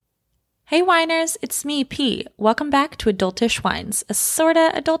Hey whiners, it's me, P. Welcome back to Adultish Wines, a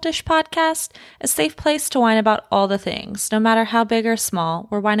sorta adultish podcast, a safe place to whine about all the things. No matter how big or small,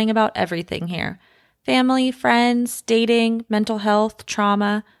 we're whining about everything here. Family, friends, dating, mental health,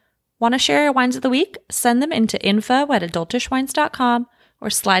 trauma. Want to share your wines of the week? Send them into info@adultishwines.com or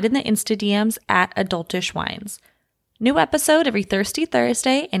slide in the Insta DMs at adultishwines. New episode every Thirsty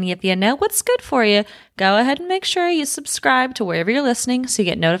Thursday, and if you know what's good for you, go ahead and make sure you subscribe to wherever you're listening so you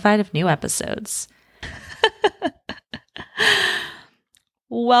get notified of new episodes.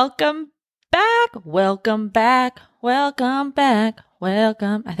 Welcome back. I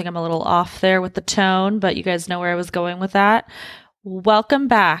think I'm a little off there with the tone, but you guys know where I was going with that. Welcome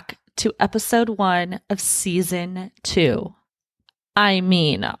back to episode 1 of season 2. I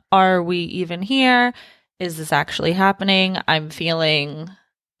mean, are we even here? Is this actually happening? I'm actually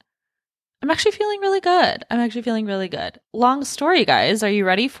feeling really good. Long story, guys. Are you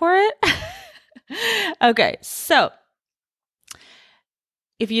ready for it? Okay, so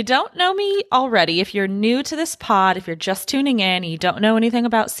if you don't know me already, if you're new to this pod, if you're just tuning in, you don't know anything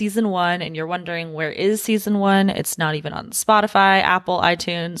about season 1 and you're wondering where is season 1, it's not even on Spotify, Apple,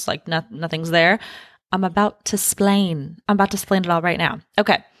 iTunes, like nothing's there. I'm about to explain it all right now.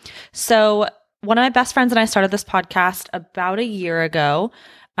 Okay, so one of my best friends and I started this podcast about a year ago.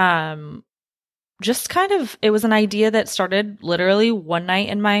 It was an idea that started literally one night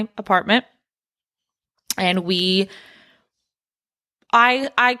in my apartment. And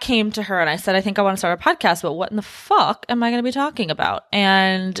I came to her and I said, I think I want to start a podcast, but what in the fuck am I going to be talking about?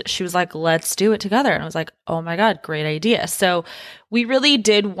 And she was like, let's do it together. And I was like, oh my God, great idea. So we really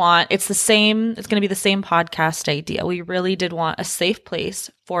did want, it's going to be the same podcast idea. We really did want a safe place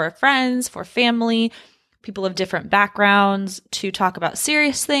for our friends, for family, people of different backgrounds to talk about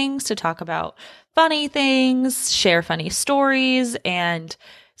serious things, to talk about funny things, share funny stories, and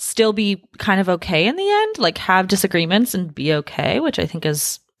still be kind of okay in the end, like have disagreements and be okay, which I think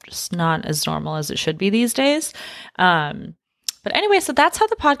is just not as normal as it should be these days. But anyway, so that's how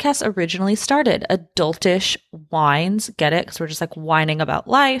the podcast originally started. Adultish Wines, get it? Because we're just like whining about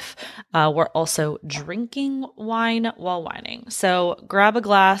life. We're also drinking wine while whining. So grab a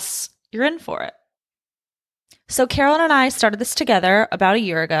glass, you're in for it. So Carolyn and I started this together about a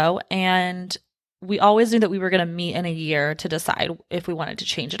year ago, and we always knew that we were going to meet in a year to decide if we wanted to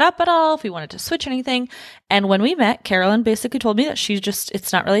change it up at all, if we wanted to switch anything. And when we met, Carolyn basically told me that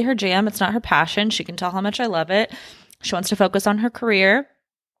it's not really her jam. It's not her passion. She can tell how much I love it. She wants to focus on her career.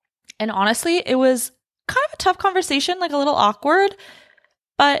 And honestly, it was kind of a tough conversation, like a little awkward,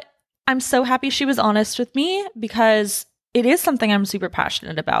 but I'm so happy she was honest with me because it is something I'm super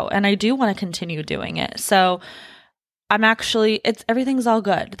passionate about and I do want to continue doing it. So everything's all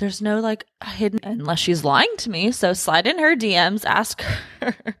good. There's no like hidden, unless she's lying to me. So slide in her DMs, ask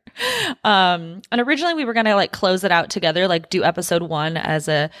her. And originally we were going to like close it out together, like do episode 1 as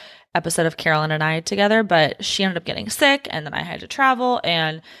a episode of Carolyn and I together, but she ended up getting sick and then I had to travel.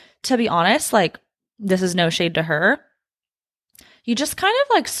 And to be honest, like this is no shade to her. You just kind of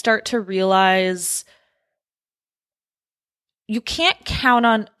like start to realize you can't count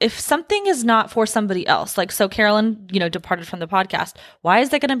on if something is not for somebody else. Like, so Carolyn, departed from the podcast. Why is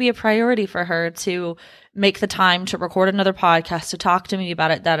that going to be a priority for her to make the time to record another podcast, to talk to me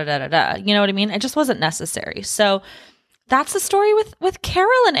about it, You know what I mean? It just wasn't necessary. So that's the story with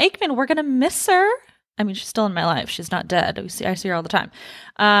Carolyn Aikman. We're going to miss her. I mean, she's still in my life. She's not dead. I see her all the time.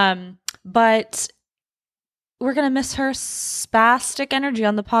 But we're going to miss her spastic energy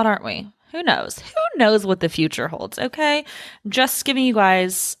on the pod, aren't we? Who knows? Who knows what the future holds, okay? I'm just giving you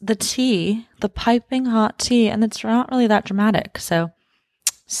guys the tea, the piping hot tea, and it's not really that dramatic, so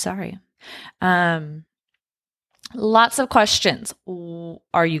sorry. Lots of questions.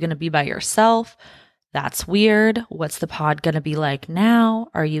 Are you going to be by yourself? That's weird. What's the pod going to be like now?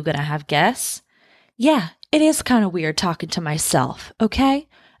 Are you going to have guests? Yeah, it is kind of weird talking to myself, okay?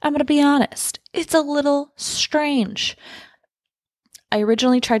 I'm going to be honest. It's a little strange. I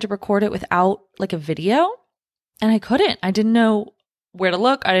originally tried to record it without like a video and I couldn't. I didn't know where to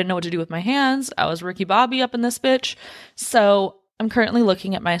look. I didn't know what to do with my hands. I was Ricky Bobby up in this bitch. So I'm currently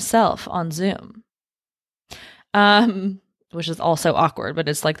looking at myself on Zoom, which is also awkward, but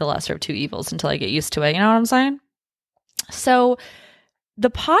it's like the lesser of two evils until I get used to it. You know what I'm saying? So the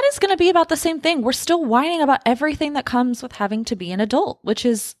pod is going to be about the same thing. We're still whining about everything that comes with having to be an adult, which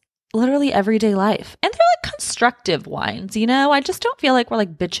is literally everyday life. And they're like constructive whines, I just don't feel like we're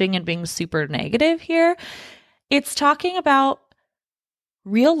like bitching and being super negative here. It's talking about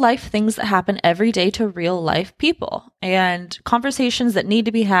real life things that happen every day to real life people and conversations that need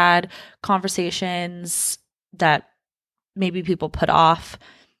to be had, conversations that maybe people put off.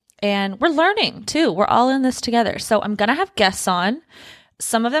 And we're learning too. We're all in this together. So I'm going to have guests on.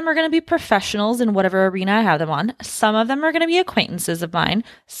 Some of them are going to be professionals in whatever arena I have them on. Some of them are going to be acquaintances of mine.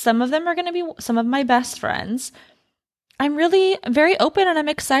 Some of them are going to be some of my best friends. I'm really very open and I'm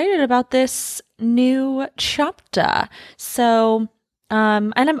excited about this new chapter. So,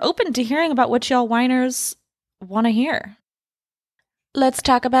 and I'm open to hearing about what y'all whiners want to hear. Let's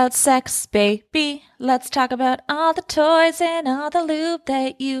talk about sex, baby. Let's talk about all the toys and all the lube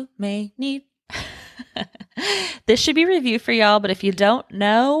that you may need. This should be review for y'all, but if you don't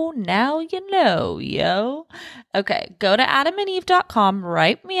know, now you know, yo. Okay, go to adamandeve.com,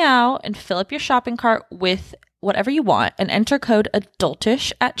 write me out, and fill up your shopping cart with whatever you want and enter code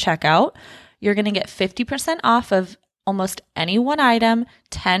ADULTISH at checkout. You're going to get 50% off of almost any one item,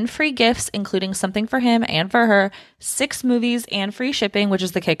 10 free gifts, including something for him and for her, 6 movies, and free shipping, which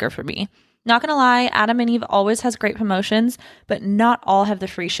is the kicker for me. Not gonna lie, Adam and Eve always has great promotions, but not all have the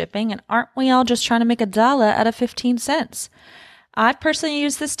free shipping, and aren't we all just trying to make a dollar out of 15 cents? I've personally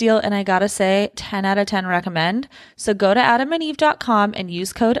used this deal, and I gotta say, 10 out of 10 recommend. So go to adamandeve.com and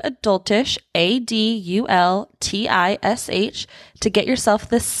use code ADULTISH, ADULTISH, to get yourself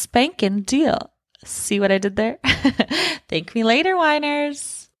this spanking deal. See what I did there? Thank me later,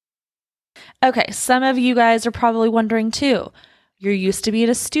 whiners. Okay, some of you guys are probably wondering too. You're used to be at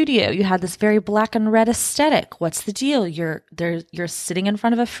a studio. You had this very black and red aesthetic. What's the deal? You're sitting in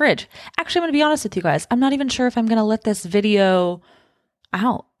front of a fridge. Actually, I'm going to be honest with you guys. I'm not even sure if I'm going to let this video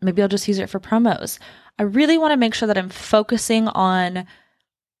out. Maybe I'll just use it for promos. I really want to make sure that I'm focusing on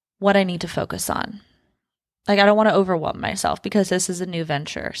what I need to focus on. Like, I don't want to overwhelm myself because this is a new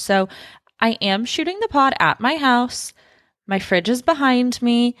venture. So I am shooting the pod at my house. My fridge is behind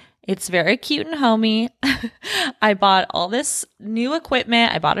me. It's very cute and homey. I bought all this new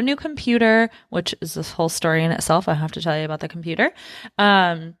equipment. I bought a new computer, which is this whole story in itself. I have to tell you about the computer.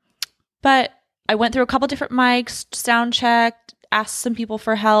 But I went through a couple different mics, sound checked, asked some people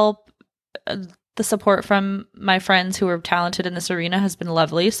for help. The support from my friends who are talented in this arena has been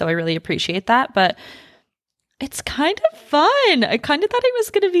lovely, so I really appreciate that. But it's kind of fun. I kind of thought it was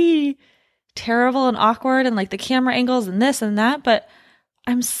going to be terrible and awkward and like the camera angles and this and that, but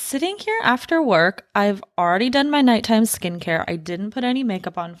I'm sitting here after work. I've already done my nighttime skincare. I didn't put any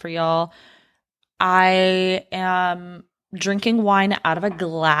makeup on for y'all. I am drinking wine out of a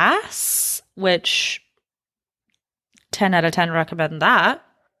glass, which 10 out of 10 recommend that.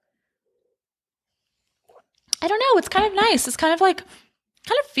 I don't know. It's kind of nice. It's kind of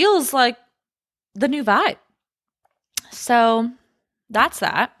feels like the new vibe. So that's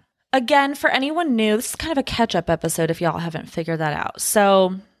that. Again, for anyone new, this is kind of a catch-up episode if y'all haven't figured that out.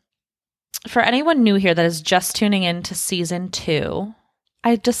 So for anyone new here that is just tuning in to season 2,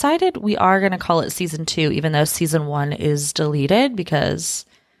 I decided we are going to call it season 2, even though season 1 is deleted, because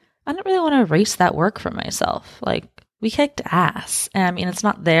I don't really want to erase that work from myself. Like, we kicked ass. And I mean, it's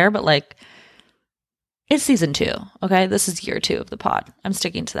not there, but like, it's season 2, okay? This is year 2 of the pod. I'm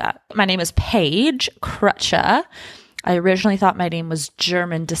sticking to that. My name is Paige Crutcha. I originally thought my name was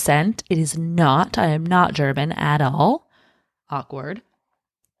German descent. It is not. I am not German at all. Awkward.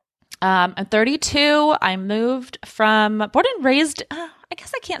 I'm 32. I moved from born and raised. I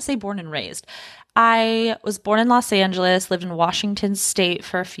guess I can't say born and raised. I was born in Los Angeles, lived in Washington State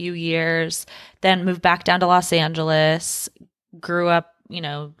for a few years, then moved back down to Los Angeles, grew up,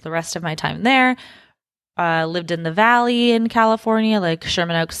 the rest of my time there. Lived in the Valley in California, like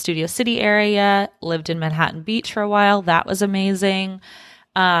Sherman Oaks, Studio City area. Lived in Manhattan Beach for a while. That was amazing.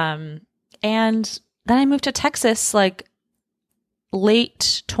 And then I moved to Texas like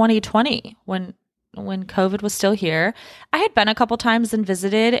late 2020 when COVID was still here. I had been a couple times and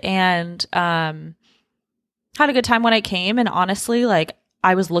visited and had a good time when I came. And honestly, like,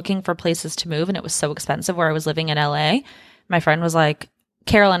 I was looking for places to move and it was so expensive where I was living in LA. My friend was like,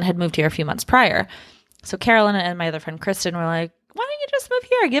 Carolyn had moved here a few months prior. So Carolyn and my other friend Kristen were like, why don't you just move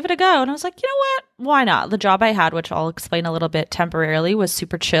here? Give it a go. And I was like, you know what? Why not? The job I had, which I'll explain a little bit temporarily, was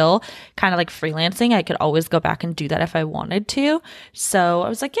super chill, kind of like freelancing. I could always go back and do that if I wanted to. So I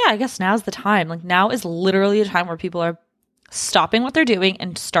was like, yeah, I guess now's the time. Like, now is literally a time where people are stopping what they're doing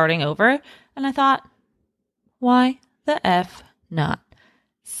and starting over. And I thought, why the F not?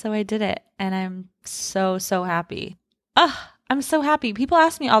 So I did it. And I'm so, so happy. I'm so happy. People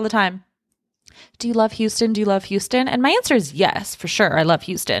ask me all the time, do you love Houston? Do you love Houston? And my answer is yes, for sure. I love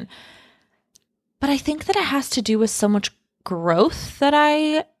Houston. But I think that it has to do with so much growth that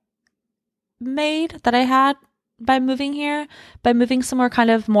I had by moving here, by moving somewhere kind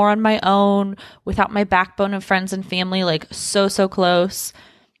of more on my own without my backbone of friends and family, like so close.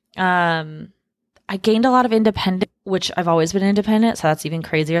 I gained a lot of independence. which I've always been independent. So that's even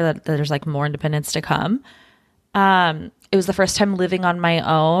crazier that there's like more independence to come. It was the first time living on my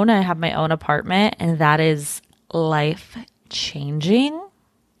own. I have my own apartment, and that is life changing.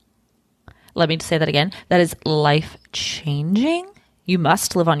 Let me say that again. That is life changing. You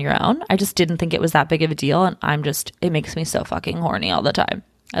must live on your own. I just didn't think it was that big of a deal. And it makes me so fucking horny all the time.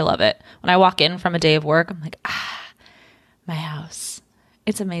 I love it. When I walk in from a day of work, I'm like, my house.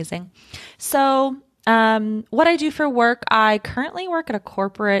 It's amazing. So, what I do for work, I currently work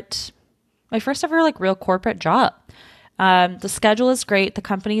at my first ever like real corporate job. The schedule is great. The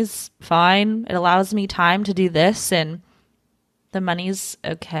company's fine. It allows me time to do this and the money's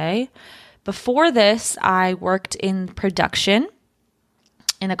okay. Before this, I worked in production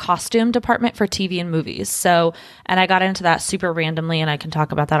in a costume department for TV and movies. So, and I got into that super randomly, and I can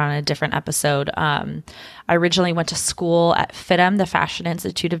talk about that on a different episode. I originally went to school at FITM, the Fashion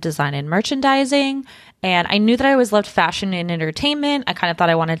Institute of Design and Merchandising, and I knew that I always loved fashion and entertainment. I kind of thought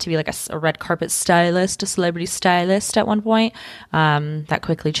I wanted to be like a red carpet stylist, a celebrity stylist at one point. That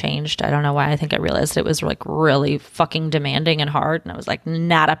quickly changed. I don't know why. I think I realized it was like really fucking demanding and hard, and I was like,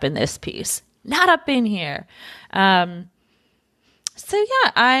 not up in this piece. Not up in here. So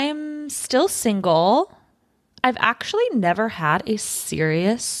yeah, I'm still single. I've actually never had a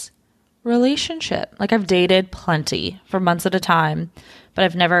serious relationship. Like I've dated plenty for months at a time, but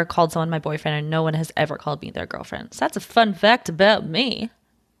I've never called someone my boyfriend, and no one has ever called me their girlfriend. So that's a fun fact about me.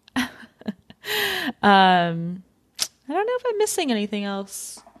 I don't know if I'm missing anything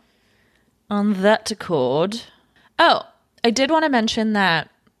else on that accord. Oh, I did want to mention that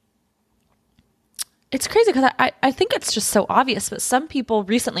it's crazy because I think it's just so obvious, but some people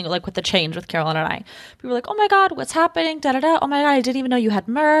recently, like with the change with Carolyn and I, people were like, oh my God, what's happening? Da da da. Oh my God, I didn't even know you had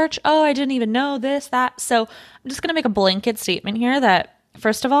merch. Oh, I didn't even know this, that. So I'm just going to make a blanket statement here that,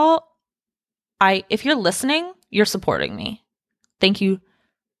 first of all, if you're listening, you're supporting me. Thank you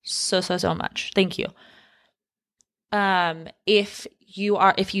so much. Thank you. If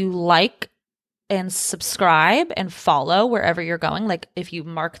you like and subscribe and follow wherever you're going, like if you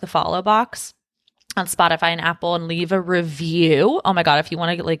mark the follow box on Spotify and Apple and leave a review. Oh my God, if you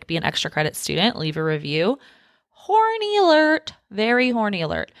want to like be an extra credit student, leave a review. Horny alert. Very horny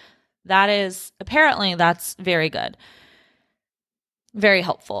alert. That's very good. Very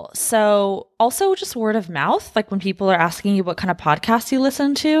helpful. So also just word of mouth, like when people are asking you what kind of podcast you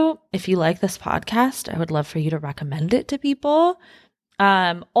listen to, if you like this podcast, I would love for you to recommend it to people.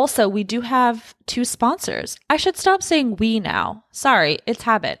 Also, we do have 2 sponsors. I should stop saying we now. Sorry, it's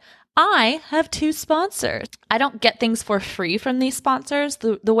habit. I have 2 sponsors. I don't get things for free from these sponsors.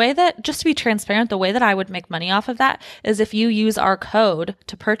 The way that, just to be transparent, the way that I would make money off of that is if you use our code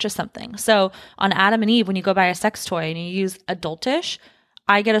to purchase something. So on Adam and Eve, when you go buy a sex toy and you use Adultish,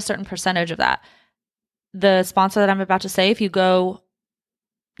 I get a certain percentage of that. The sponsor that I'm about to say, if you go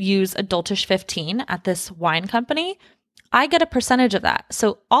use Adultish 15 at this wine company, I get a percentage of that.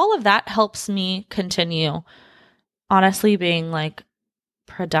 So all of that helps me continue honestly being like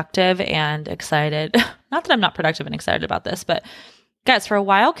productive and excited. Not that I'm not productive and excited about this, but guys, for a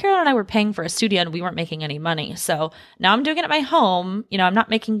while, Carol and I were paying for a studio and we weren't making any money. So now I'm doing it at my home. You know,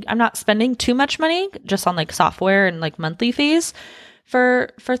 I'm not spending too much money just on like software and like monthly fees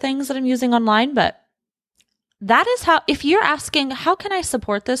for things that I'm using online. But that is how, if you're asking, how can I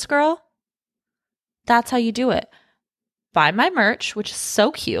support this girl? That's how you do it. Buy my merch, which is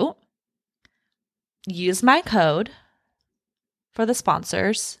so cute. Use my code for the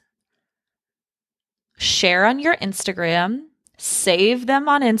sponsors. Share on your Instagram. Save them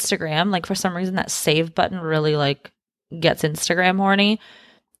on Instagram. Like for some reason that save button really like gets Instagram horny.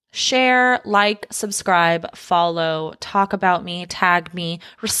 Share, like, subscribe, follow, talk about me, tag me,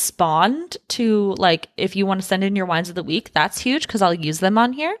 respond to like if you want to send in your wines of the week. That's huge because I'll use them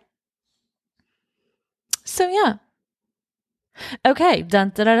on here. So yeah. Okay,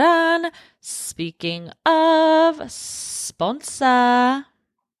 dun dun dun dun. Speaking of sponsor.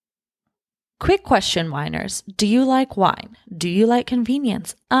 Quick question, winers. Do you like wine? Do you like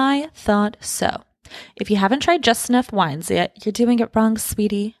convenience? I thought so. If you haven't tried Just Enough Wines yet, you're doing it wrong,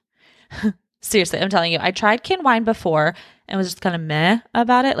 sweetie. Seriously, I'm telling you, I tried canned wine before and was just kind of meh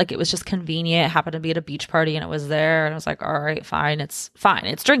about it. Like it was just convenient. It happened to be at a beach party and it was there. And I was like, all right, fine. It's fine.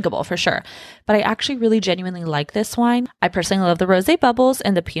 It's drinkable for sure. But I actually really genuinely like this wine. I personally love the Rosé Bubbles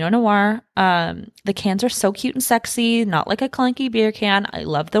and the Pinot Noir. The cans are so cute and sexy, not like a clunky beer can. I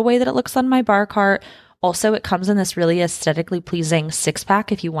love the way that it looks on my bar cart. Also, it comes in this really aesthetically pleasing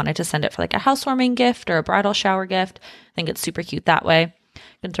 6-pack if you wanted to send it for like a housewarming gift or a bridal shower gift. I think it's super cute that way.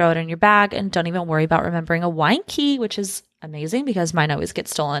 You can throw it in your bag and don't even worry about remembering a wine key, which is amazing because mine always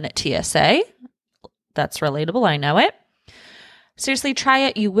gets stolen at TSA. That's relatable. I know it. Seriously, try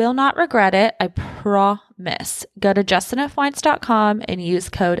it. You will not regret it. I promise. Go to justinfwines.com and use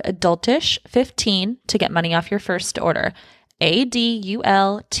code ADULTISH15 to get money off your first order. ADULTISH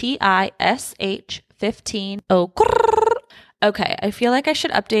 15. Oh, okay. I feel like I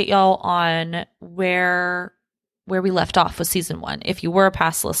should update y'all on where we left off with season 1. If you were a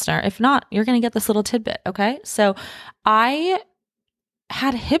past listener, if not, you're going to get this little tidbit. Okay. So I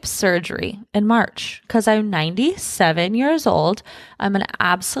had hip surgery in March because I'm 97 years old. I'm an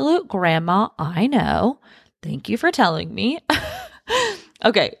absolute grandma. I know. Thank you for telling me.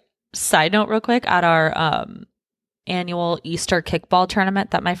 Okay. Side note real quick, at our annual Easter kickball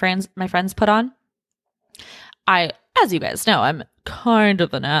tournament that my friends put on, as you guys know, I'm kind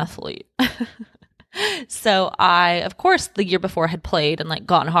of an athlete. So I, of course, the year before had played and like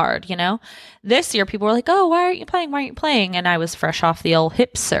gone hard, you know. This year people were like, oh, why aren't you playing? Why aren't you playing? And I was fresh off the old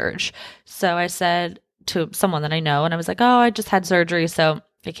hip surge. So I said to someone that I know, and I was like, oh, I just had surgery, so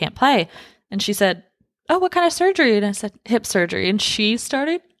I can't play. And she said, oh, what kind of surgery? And I said, hip surgery. And she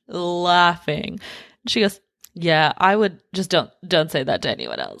started laughing. She goes, yeah, I would just don't say that to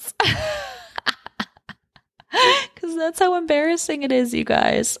anyone else. Because that's how embarrassing it is, you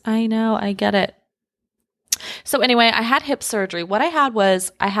guys. I know, I get it. So anyway, I had hip surgery. What I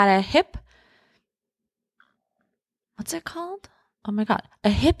had a hip, what's it called? Oh my God, a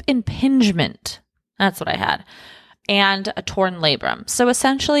hip impingement. That's what I had. And a torn labrum. So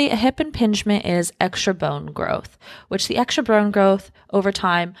essentially a hip impingement is extra bone growth, which the extra bone growth over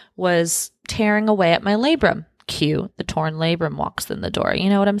time was tearing away at my labrum. Cue the torn labrum walks in the door. You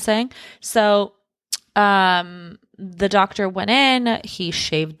know what I'm saying? So the doctor went in, he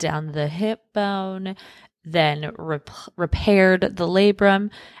shaved down the hip bone, then repaired the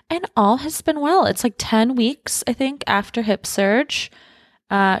labrum, and all has been well. It's like 10 weeks, I think, after hip surge.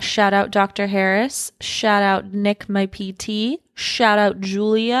 Shout out Dr. Harris. Shout out Nick, my PT. Shout out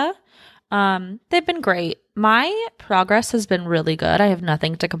Julia. They've been great. My progress has been really good. I have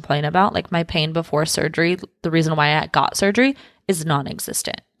nothing to complain about. Like my pain before surgery, the reason why I got surgery is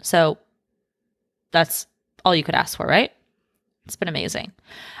non-existent. So that's all you could ask for, right? It's been amazing.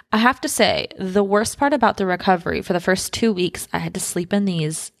 I have to say, the worst part about the recovery, for the first 2 weeks, I had to sleep in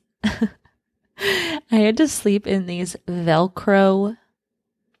these Velcro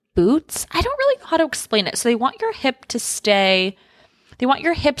boots. I don't really know how to explain it. So they want your hips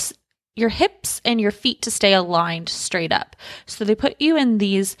and your feet to stay aligned straight up. So they put you in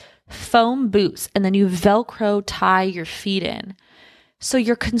these foam boots and then you Velcro tie your feet in. So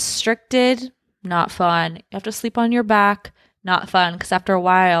you're constricted, not fun. You have to sleep on your back, not fun. Because after a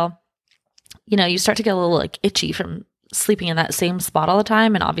while, you know, you start to get a little like itchy from sleeping in that same spot all the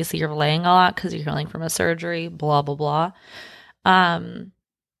time. And obviously you're laying a lot because you're healing from a surgery, blah, blah, blah.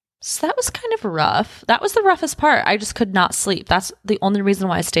 So that was kind of rough. That was the roughest part. I just could not sleep. That's the only reason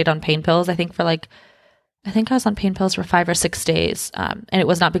why I stayed on pain pills. I think I was on pain pills for 5 or 6 days. And it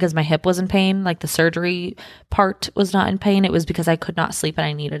was not because my hip was in pain. Like the surgery part was not in pain. It was because I could not sleep and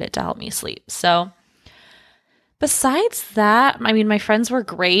I needed it to help me sleep. So besides that, I mean, my friends were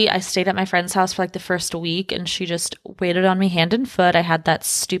great. I stayed at my friend's house for like the first week and she just waited on me hand and foot. I had that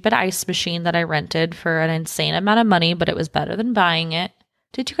stupid ice machine that I rented for an insane amount of money, but it was better than buying it.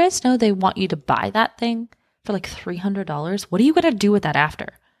 Did you guys know they want you to buy that thing for like $300? What are you going to do with that after?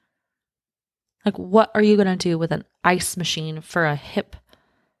 Like, what are you going to do with an ice machine for a hip?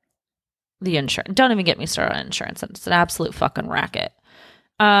 The insurance. Don't even get me started on insurance. It's an absolute fucking racket.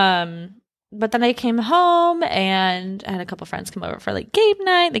 But then I came home and I had a couple friends come over for like game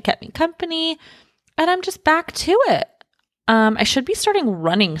night. They kept me company and I'm just back to it. I should be starting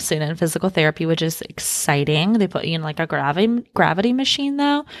running soon in physical therapy, which is exciting. They put you in like a gravity machine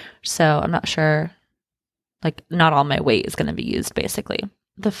though. So I'm not sure, like not all my weight is going to be used basically.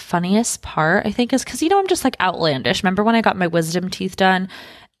 The funniest part I think is because, you know, I'm just like outlandish. Remember when I got my wisdom teeth done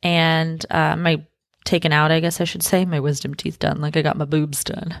and my taken out, I guess I should say, my wisdom teeth done. Like I got my boobs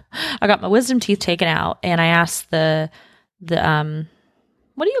done. I got my wisdom teeth taken out and I asked the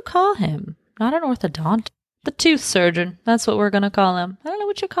what do you call him? Not an orthodontist. The tooth surgeon. That's what we're going to call him. I don't know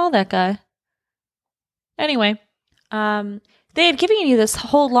what you call that guy. Anyway, they had given you this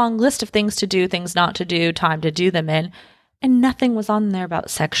whole long list of things to do, things not to do, time to do them in, and nothing was on there about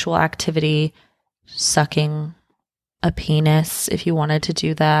sexual activity, sucking a penis if you wanted to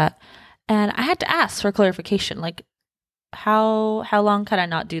do that. And I had to ask for clarification, like, how long can I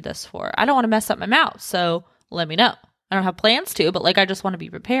not do this for? I don't want to mess up my mouth, so let me know. I don't have plans to, but like I just want to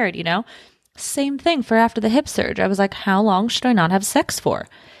be prepared, you know? Same thing for after the hip surge. I was like, how long should I not have sex for?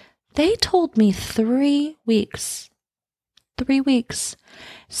 They told me 3 weeks. 3 weeks.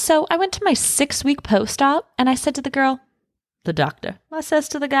 So I went to my 6-week post-op and I said to the girl, the doctor, I says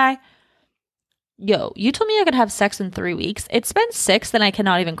to the guy, yo, you told me I could have sex in 3 weeks. It's been 6, then I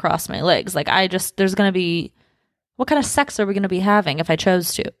cannot even cross my legs. Like there's going to be, what kind of sex are we going to be having if I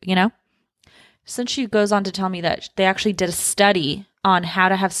chose to, you know? Since she goes on to tell me that they actually did a study on how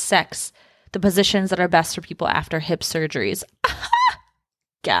to have sex, the positions that are best for people after hip surgeries.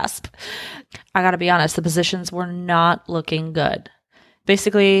 Gasp. I gotta be honest, the positions were not looking good.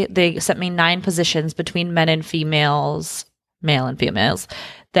 Basically, they sent me 9 positions between men and females, male and females,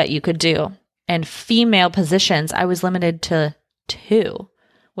 that you could do. And female positions, I was limited to 2,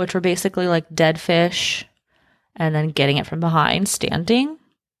 which were basically like dead fish and then getting it from behind, standing,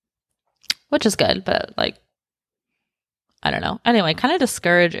 which is good, but like, I don't know. Anyway, kind of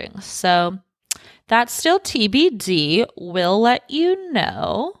discouraging. So that's still TBD. We'll let you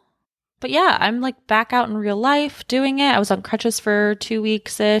know. But yeah, I'm like back out in real life doing it. I was on crutches for 2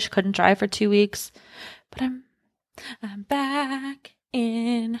 weeks-ish. Couldn't drive for 2 weeks. But I'm back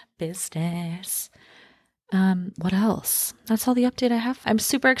in business. What else? That's all the update I have. I'm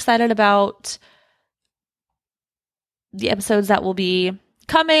super excited about the episodes that will be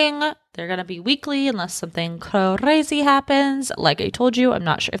coming. They're going to be weekly unless something crazy happens. Like I told you, I'm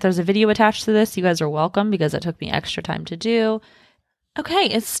not sure if there's a video attached to this. You guys are welcome because it took me extra time to do. Okay,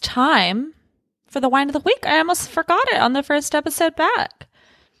 it's time for the wine of the week. I almost forgot it on the first episode back.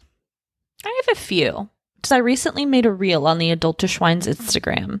 I have a few because I recently made a reel on the Adultish Wines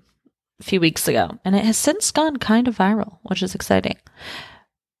Instagram a few weeks ago, and it has since gone kind of viral, which is exciting.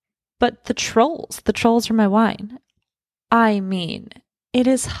 But the trolls are my wine. I mean, it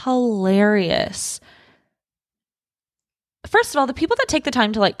is hilarious. First of all, the people that take the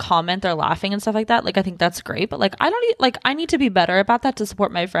time to like comment, they're laughing and stuff like that. Like, I think that's great, but like, I need to be better about that to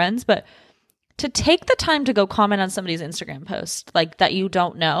support my friends. But to take the time to go comment on somebody's Instagram post, like that you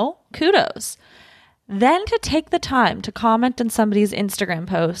don't know, kudos. Then to take the time to comment on somebody's Instagram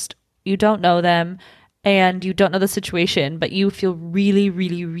post, you don't know them and you don't know the situation, but you feel really,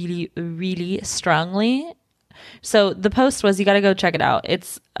 really, really, really strongly. So the post was, you got to go check it out.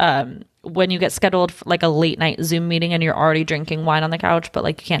 It's when you get scheduled for like a late night Zoom meeting and you're already drinking wine on the couch, but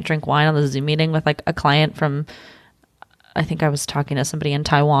like you can't drink wine on the Zoom meeting with like a client from, I think I was talking to somebody in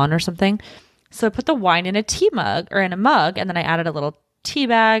Taiwan or something. So I put the wine in a tea mug or in a mug, and then I added a little tea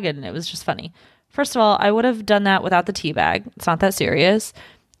bag, and it was just funny. First of all, I would have done that without the tea bag. It's not that serious.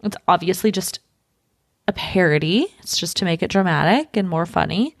 It's obviously just a parody. It's just to make it dramatic and more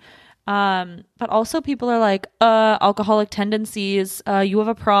funny. But also people are like, alcoholic tendencies, you have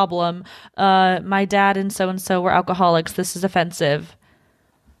a problem. My dad and so were alcoholics. This is offensive.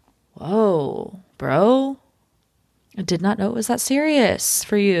 Whoa, bro. I did not know it was that serious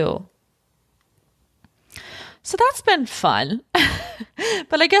for you. So that's been fun.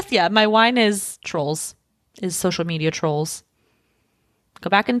 But I guess, yeah, my wine is trolls, is social media trolls. Go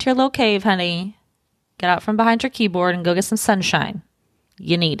back into your little cave, honey. Get out from behind your keyboard and go get some sunshine.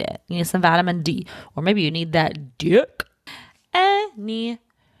 You need it. You need some vitamin D. Or maybe you need that dick. Anywhooski.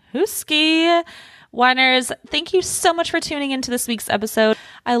 Winers, thank you so much for tuning into this week's episode.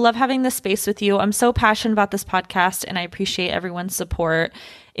 I love having this space with you. I'm so passionate about this podcast, and I appreciate everyone's support.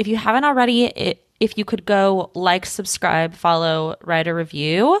 If you haven't already, if you could go like, subscribe, follow, write a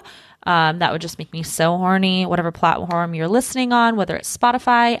review, that would just make me so horny. Whatever platform you're listening on, whether it's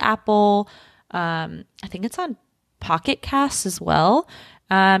Spotify, Apple, I think it's on Pocket Casts as well.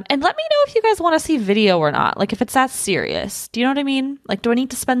 And let me know if you guys want to see video or not. Like if it's that serious. Do you know what I mean? Like, do I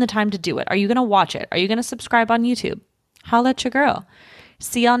need to spend the time to do it? Are you going to watch it? Are you going to subscribe on YouTube? Holla at your girl.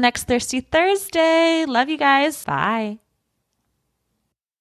 See y'all next Thirsty Thursday. Love you guys. Bye.